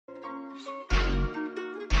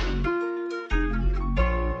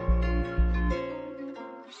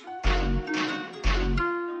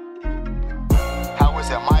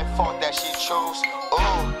choose. Ooh,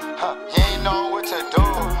 you ain't know what to do.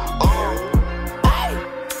 Ooh,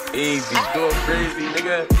 easy, go crazy,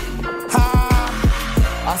 nigga.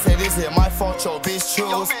 I said, is it my fault your bitch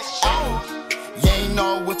choose? You ain't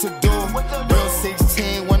know what to do. Real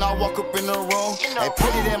 16 when I walk up in the room. They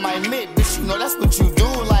put it in my mid, bitch, you know that's what you do.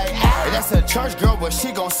 Like, hey, that's a church girl, but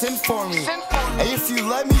she gon' send for me. Hey, if you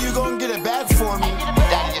let me, you gon' get a bag for me.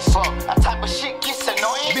 Daddy is slow, that type of shit gets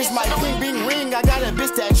annoying. Bitch, my ping bing ring, I got a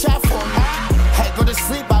bitch that trap for me. Hey, go to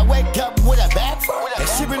sleep, I wake up with a bag for her. And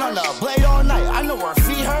she been on the blade all night, I know her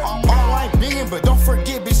feet hurt. Online binging, but don't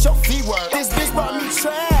forget, bitch, your feet work. This bitch brought me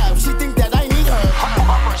trap, she think that I need her.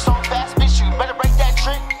 I'm her so fast, bitch, you better break that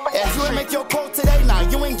trick. If you ain't make your quote today, nah,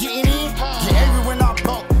 you ain't getting in. Get angry when I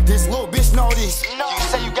bump, this little bitch know this. You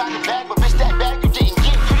say you got the bag, but bitch, that bag you didn't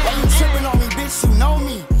get. Hey, you tripping on me, bitch, you know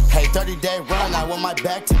me. Hey, 30-day run, I want my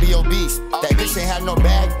bag to be obese. That bitch ain't had no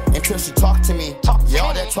bag until she talked to me. Yeah,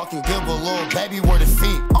 all that talking good, but little baby, where the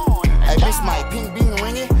feet? Hey, bitch, my ping bing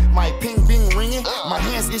ringing, my ping bing ringing. My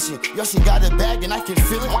hands itching, yo, she got a bag and I can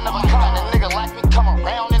feel it. One of a kind of nigga like me come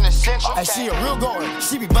around in the central. Hey, she a real goer,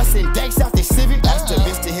 she be busting dates out the Civic. Asked the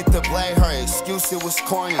bitch to hit the blade, her excuse it was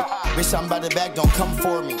corny. Bitch, I'm by the bag, don't come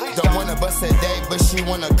for me. Don't wanna bust a date, but she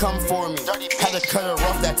wanna come for me. Had to cut her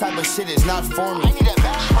off, that type of shit is not for me. I need that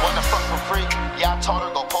bag, she wanna fuck for free. Yeah, I told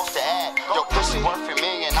her go post the ad. Yo, pussy worth $1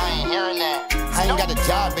 million, I ain't hearing that. I ain't got a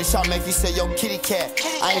job, bitch, I'll make you say yo kitty cat.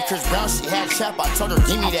 I ain't Chris Brown, she had trap, I told her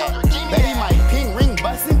give me that. Baby, my ping ring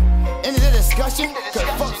bustin', end of the discussion. Could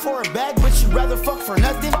fuck for a bag, but you rather fuck for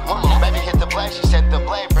nothing. When my baby hit the blade, she said the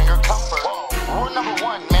blade bring her comfort. Rule number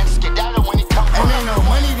 1, man, skedaddle when he come from. And ain't no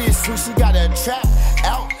money this week, she got a trap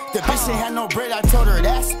out. The bitch ain't had no bread, I told her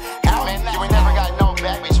that's out. Man, you ain't never got no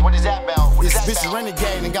bag, bitch, what is that about? This bitch is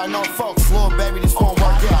renegade and got no folks, little baby, this won't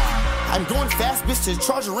work out. I'm going fast, bitch, to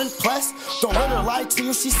charge her in plus. Don't let her lie to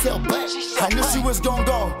you, she sell butt. I knew she was gon'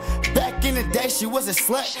 go. Back in the day, she was a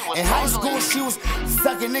slut. In high school, she was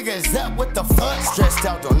sucking niggas up, what the fuck? Stressed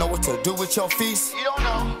out, don't know what to do with your feast. You don't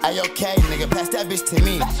know. Ay, okay, nigga, pass that bitch to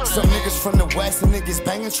me. Some niggas from the west and niggas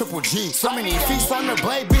banging triple G. So many feasts on the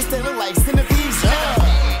blade, bitch, they look like centipedes.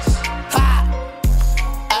 Ha!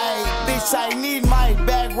 Ay, bitch, I need my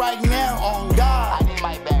bag right now, on God. I need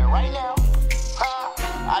my bag right now.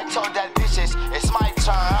 I told that